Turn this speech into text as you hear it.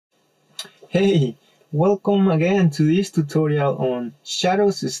Hey, welcome again to this tutorial on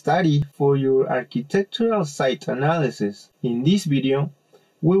shadows study for your architectural site analysis. In this video,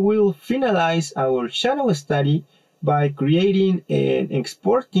 we will finalize our shadow study by creating and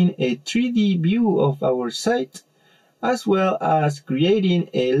exporting a 3D view of our site, as well as creating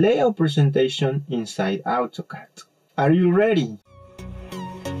a layout presentation inside Autocad. Are you ready?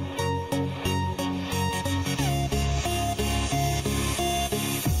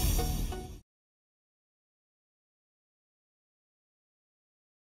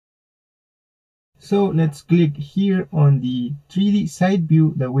 So let's click here on the 3D side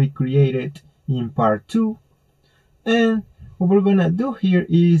view that we created in part 2. And what we're gonna do here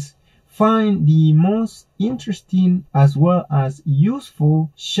is find the most interesting as well as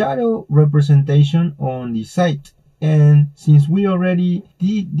useful shadow representation on the site. And since we already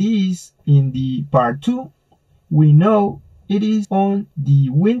did this in the part 2, we know it is on the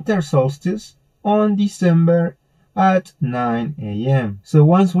winter solstice on December at 9 a.m. So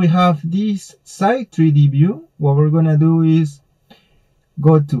once we have this site 3D view, what we're gonna do is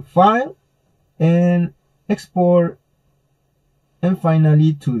go to File and Export, and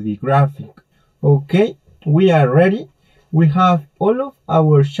finally to the graphic. Okay, we are ready. We have all of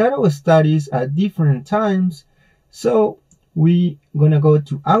our shadow studies at different times, so we're gonna go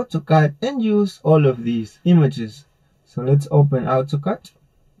to AutoCAD and use all of these images. So let's open AutoCAD.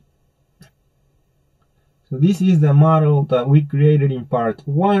 So this is the model that we created in part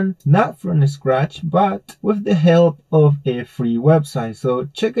 1, not from scratch, but with the help of a free website. So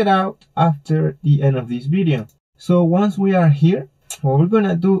check it out after the end of this video. So once we are here, what we're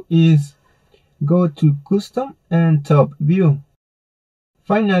gonna do is go to Custom and Top View.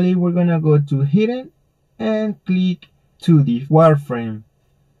 Finally, we're gonna go to Hidden and click 2D Wireframe.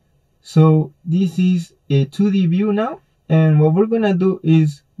 So this is a 2D view now, and what we're gonna do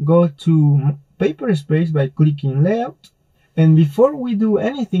is go to Paper Space by clicking Layout. And before we do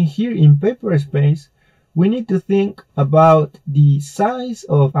anything here in Paper Space, we need to think about the size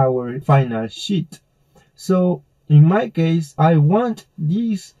of our final sheet. So in my case, I want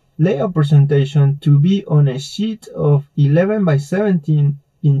this layout presentation to be on a sheet of 11 by 17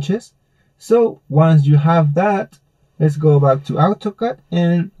 inches. So once you have that, let's go back to AutoCAD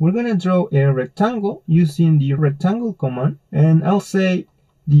and we're gonna draw a rectangle using the rectangle command. And I'll say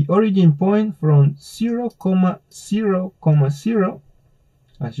the origin point from 0, 0, 0.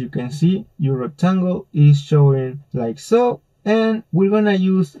 As you can see, your rectangle is showing like so. And we're gonna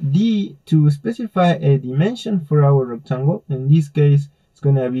use D to specify a dimension for our rectangle. In this case, it's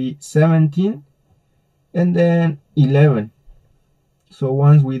gonna be 17 and then 11. So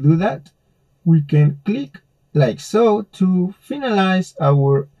once we do that, we can click like so to finalize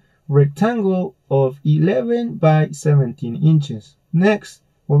our rectangle of 11 by 17 inches. Next,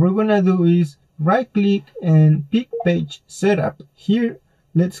 what we're gonna do is right click and pick page setup. Here,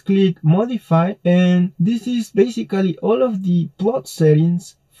 let's click modify, and this is basically all of the plot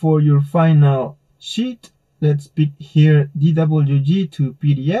settings for your final sheet. Let's pick here DWG to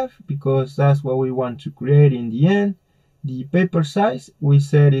PDF because that's what we want to create in the end. The paper size we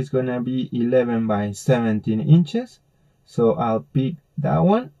said is gonna be 11 by 17 inches, so I'll pick that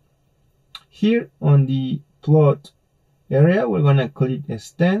one. Here on the plot area, we're gonna click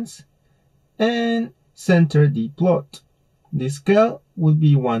extends and center the plot. The scale will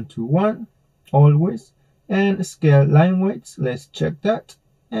be 1:1 always, and scale line weights, let's check that,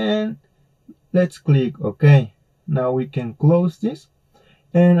 and let's click OK. Now we can close this,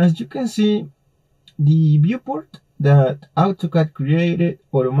 and as you can see, the viewport that AutoCAD created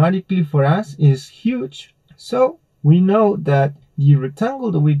automatically for us is huge, so we know that the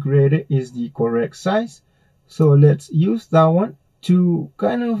rectangle that we created is the correct size. So let's use that one to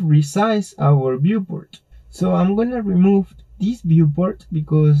kind of resize our viewport. So I'm gonna remove this viewport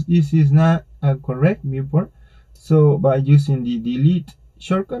because this is not a correct viewport. So by using the delete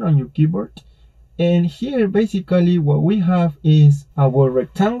shortcut on your keyboard, and here basically what we have is our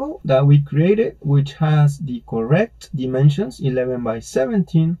rectangle that we created, which has the correct dimensions 11 by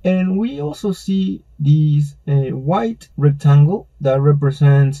 17, and we also see this white rectangle that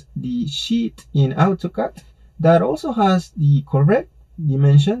represents the sheet in AutoCAD that also has the correct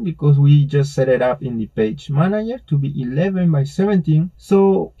dimension because we just set it up in the page manager to be 11 by 17.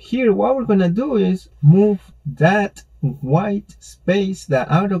 So here what we're gonna do is move that white space that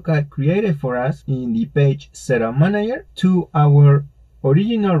AutoCAD created for us in the page setup manager to our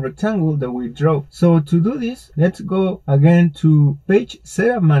original rectangle that we drew. So to do this, let's go again to page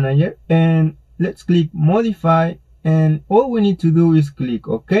setup manager and let's click modify, and all we need to do is click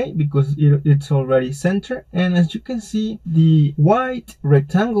OK because it's already centered. And as you can see, the white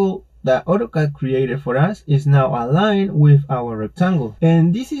rectangle that AutoCAD created for us is now aligned with our rectangle.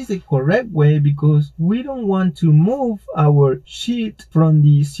 And this is the correct way because we don't want to move our sheet from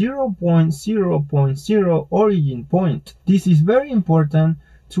the 0.0.0 origin point. This is very important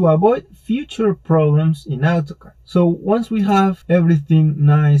to avoid future problems in AutoCAD. So once we have everything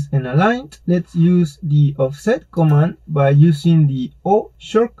nice and aligned, let's use the offset command by using the O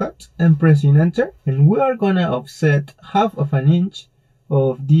shortcut and pressing enter. And we are gonna offset 1/2 inch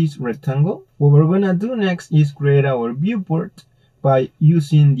of this rectangle. What we're gonna do next is create our viewport by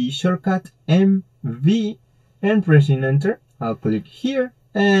using the shortcut MV and pressing enter. I'll click here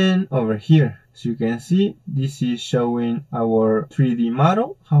and over here. As you can see, this is showing our 3D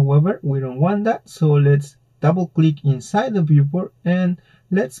model. However, we don't want that, so let's double click inside the viewport and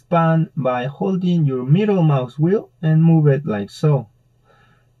let's pan by holding your middle mouse wheel and move it like so.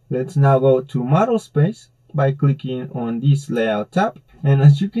 Let's now go to model space by clicking on this layout tab, and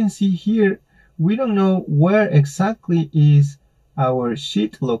as you can see here, we don't know where exactly is our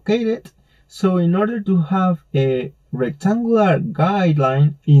sheet located. So in order to have a rectangular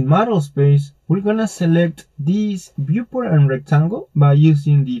guideline in model space, we're gonna select this viewport and rectangle by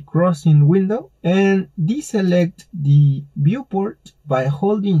using the crossing window and deselect the viewport by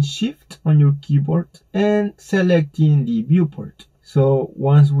holding Shift on your keyboard and selecting the viewport. So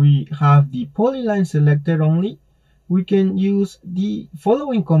once we have the polyline selected only, we can use the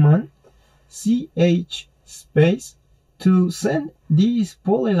following command, CH space, to send this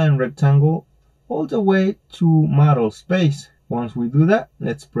polyline rectangle all the way to model space. Once we do that,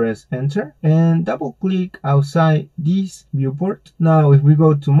 let's press enter and double click outside this viewport. Now if we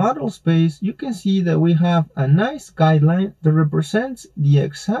go to model space, you can see that we have a nice guideline that represents the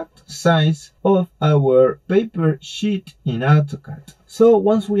exact size of our paper sheet in AutoCAD. So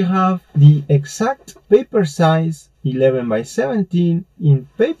once we have the exact paper size 11 by 17 in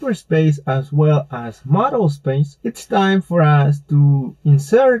paper space as well as model space, it's time for us to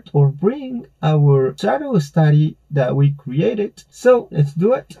insert or bring our shadow study that we created. So let's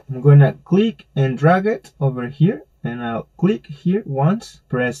do it. I'm gonna click and drag it over here, and I'll click here once,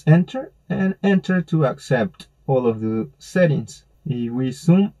 press enter, and enter to accept all of the settings. If we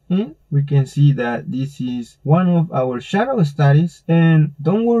zoom in, we can see that this is one of our shadow studies, and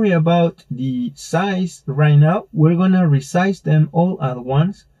don't worry about the size right now. We're gonna resize them all at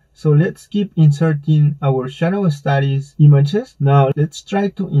once. So let's keep inserting our shadow studies images. Now let's try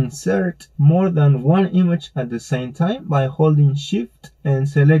to insert more than one image at the same time by holding Shift and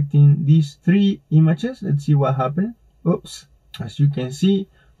selecting these 3 images. Let's see what happens. Oops, as you can see,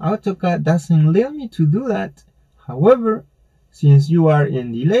 AutoCAD doesn't let me to do that. However, since you are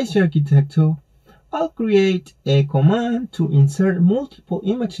in the Lazy Arquitecto, I'll create a command to insert multiple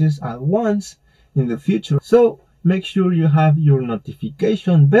images at once in the future. So make sure you have your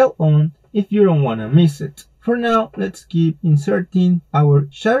notification bell on if you don't want to miss it. For now, let's keep inserting our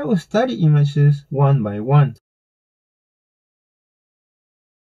shadow study images one by one.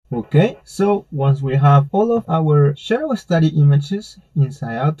 Okay, so once we have all of our shadow study images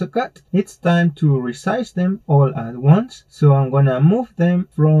inside AutoCAD, it's time to resize them all at once. So I'm gonna move them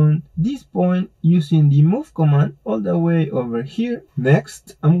from this point using the move command all the way over here.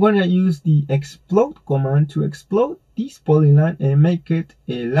 Next, I'm gonna use the explode command to explode this polyline and make it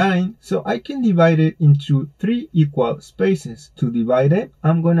a line so I can divide it into 3 equal spaces. To divide it,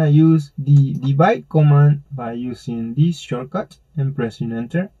 I'm gonna use the divide command by using this shortcut and pressing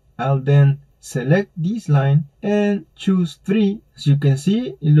enter. I'll then select this line and choose 3. As you can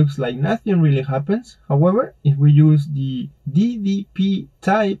see, it looks like nothing really happens. However, if we use the DDP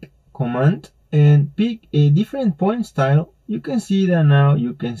type command and pick a different point style, you can see that now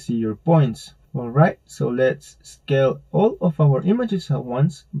you can see your points. Alright, so let's scale all of our images at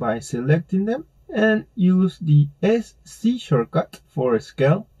once by selecting them and use the SC shortcut for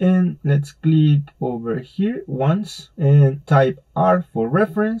scale, and let's click over here once and type R for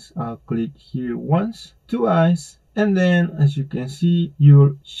reference. I'll click here once, twice, and then as you can see,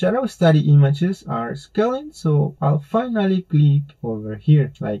 your shadow study images are scaling. So I'll finally click over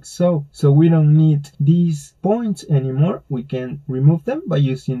here like so. So we don't need these points anymore. We can remove them by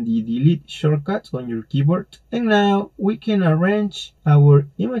using the delete shortcut on your keyboard. And now we can arrange our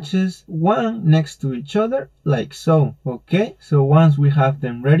images one next to each other like so. Okay, so once we have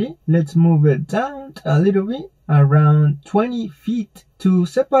them ready, let's move it down a little bit, around 20 feet, to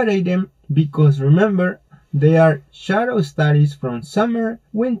separate them, because remember, they are shadow studies from summer,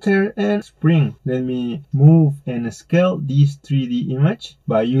 winter, and spring. Let me move and scale this 3D image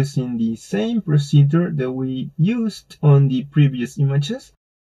by using the same procedure that we used on the previous images.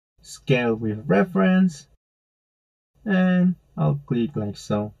 Scale with reference, and I'll click like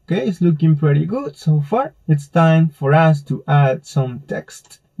so. Okay, it's looking pretty good so far. It's time for us to add some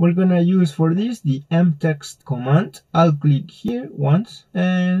text. We're gonna use for this the mtext command. I'll click here once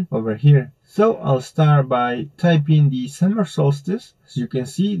and over here. So I'll start by typing the summer solstice. As you can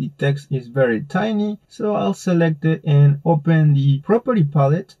see, the text is very tiny. So I'll select it and open the property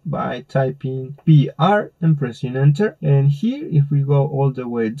palette by typing PR and pressing enter. And here, if we go all the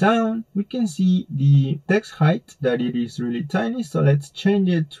way down, we can see the text height that it is really tiny. So let's change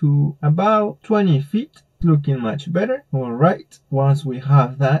it to about 20 feet. Looking much better. Alright, once we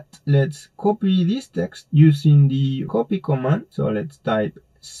have that, let's copy this text using the copy command. So let's type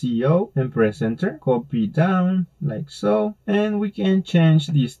CO and press enter. Copy down like so, and we can change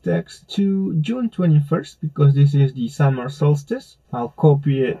this text to June 21st because this is the summer solstice. I'll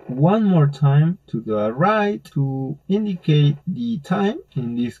copy it one more time to the right to indicate the time,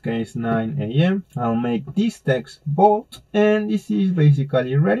 in this case 9 a.m. I'll make this text bold, and this is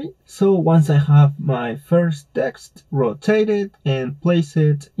basically ready. So once I have my first text rotated and place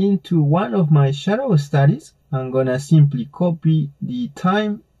it into one of my shadow studies, I'm gonna simply copy the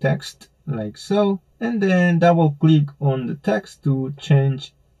time text like so, and then double click on the text to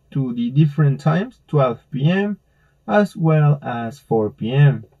change to the different times, 12 p.m. as well as 4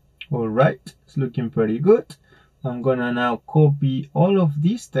 p.m. Alright, it's looking pretty good. I'm gonna now copy all of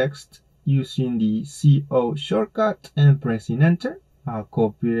this text using the CO shortcut and pressing enter. I'll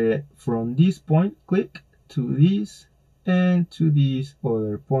copy it from this point, click to this and to this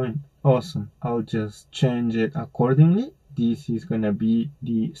other point. Awesome. I'll just change it accordingly. This is gonna be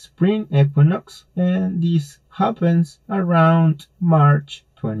the spring equinox, and this happens around March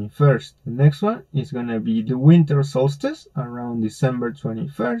 21st. The next one is gonna be the winter solstice around December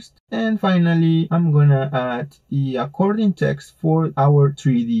 21st. And finally, I'm gonna add the according text for our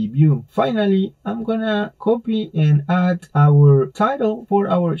 3D view. Finally, I'm gonna copy and add our title for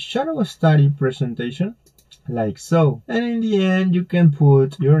our shadow study presentation, like so. And in the end, you can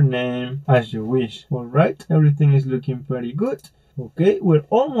put your name as you wish. Alright, everything is looking pretty good. Okay, we're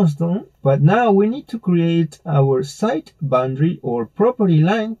almost done, but now we need to create our site boundary or property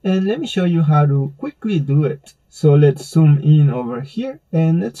line, and let me show you how to quickly do it. So let's zoom in over here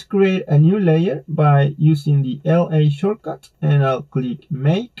and let's create a new layer by using the LA shortcut, and I'll click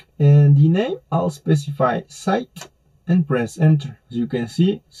make, and the name I'll specify site and press enter. As you can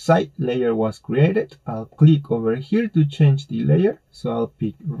see, site layer was created. I'll click over here to change the layer. So I'll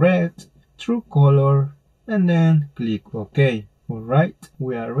pick red, true color, and then click OK. Alright,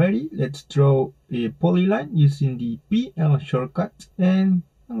 we are ready. Let's draw a polyline using the PL shortcut, and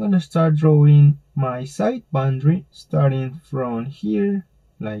I'm gonna start drawing my site boundary starting from here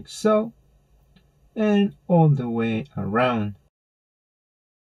like so and all the way around.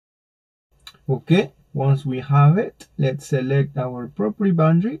 Okay, once we have it, let's select our property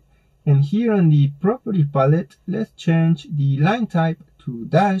boundary, and here on the property palette, let's change the line type to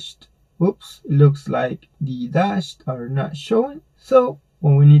dashed. Oops, it looks like the dashed are not showing. So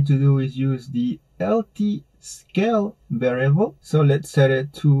what we need to do is use the LT scale variable. So let's set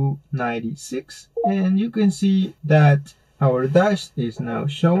it to 96, and you can see that our dash is now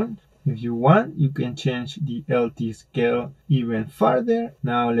showing. If you want, you can change the LT scale even further.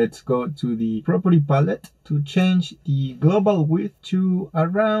 Now let's go to the property palette to change the global width to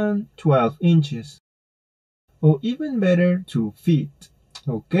around 12 inches. Or even better, 2 feet.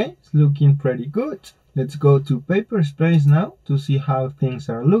 Okay, it's looking pretty good. Let's go to paper space now to see how things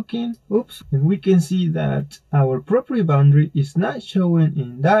are looking. Oops, and we can see that our property boundary is not showing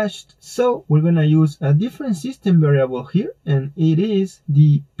in dashed. So we're gonna use a different system variable here, and it is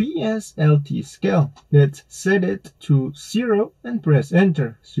the PSLT scale. Let's set it to 0 and press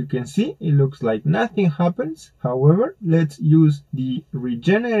enter. As you can see, it looks like nothing happens. However, let's use the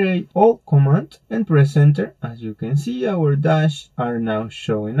regenerate all command and press enter. As you can see, our dash are now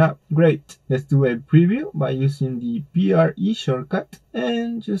showing up. Great. Let's do a preview by using the PRE shortcut,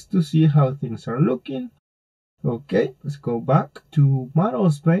 and just to see how things are looking. Okay, let's go back to model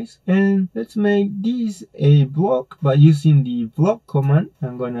space and let's make this a block by using the block command.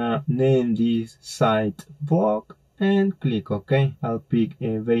 I'm gonna name this site block and click OK. I'll pick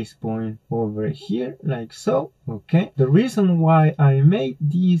a base point over here like so. Okay, the reason why I made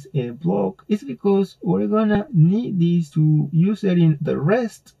this a block is because we're gonna need this to use it in the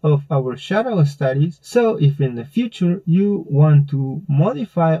rest of our shadow studies. So if in the future you want to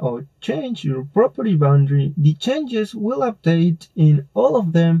modify or change your property boundary, the changes will update in all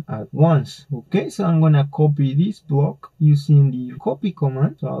of them at once. Okay, so I'm gonna copy this block using the copy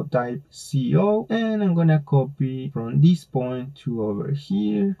command. So I'll type CO, and I'm gonna copy from this point to over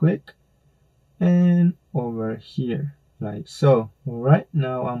here, click, and over here. like so. Alright,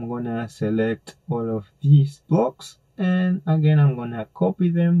 now I'm gonna select all of these blocks, and again I'm gonna copy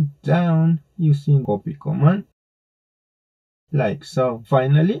them down using copy command, like so.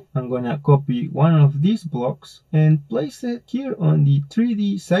 Finally, I'm gonna copy one of these blocks and place it here on the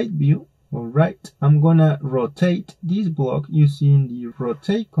 3D side view. Alright, I'm gonna rotate this block using the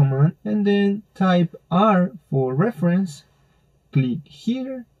rotate command, and then type R for reference, click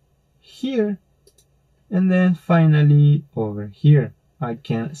here, here, and then finally over here. I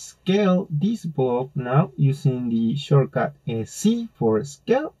can scale this block now using the shortcut C for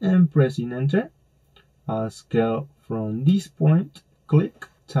scale and pressing enter. I'll scale from this point, click,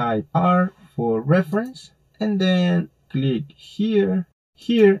 type R for reference, and then click here,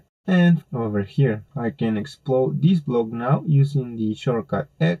 here, and over here. I can explode this block now using the shortcut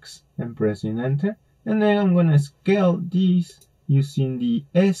X and pressing enter. And then I'm gonna scale this using the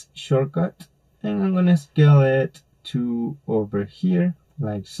S shortcut, and I'm gonna scale it to over here,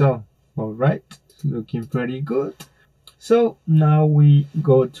 like so. Alright, it's looking pretty good. So now we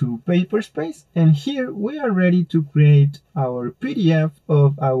go to Paperspace, and here we are ready to create our PDF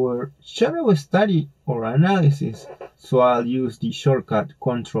of our shadow study or analysis. So I'll use the shortcut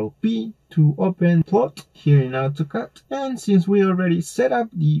Ctrl P to open plot here in AutoCAD. And since we already set up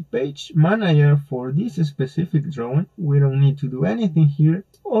the page manager for this specific drawing, we don't need to do anything here.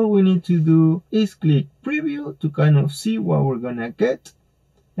 All we need to do is click preview to kind of see what we're gonna get.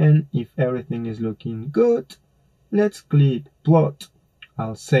 And if everything is looking good, let's click plot.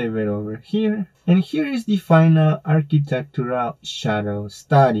 I'll save it over here. And here is the final architectural shadow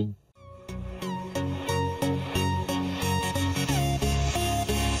study.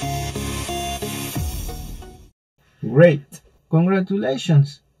 Great!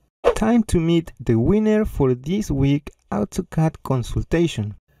 Congratulations! Time to meet the winner for this week's AutoCAD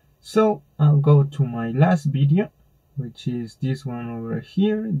consultation. So I'll go to my last video, which is this one over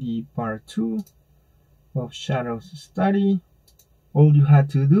here, the part 2 of shadows study. All you had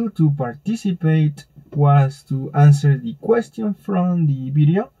to do to participate was to answer the question from the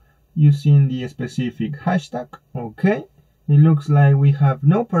video using the specific hashtag. Okay, it looks like we have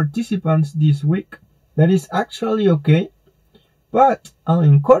no participants this week. That is actually okay, but I'll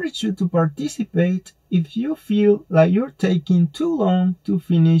encourage you to participate if you feel like you're taking too long to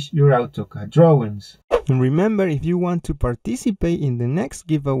finish your AutoCAD drawings. And remember, if you want to participate in the next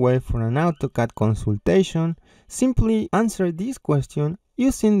giveaway for an AutoCAD consultation, simply answer this question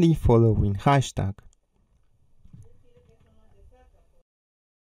using the following hashtag.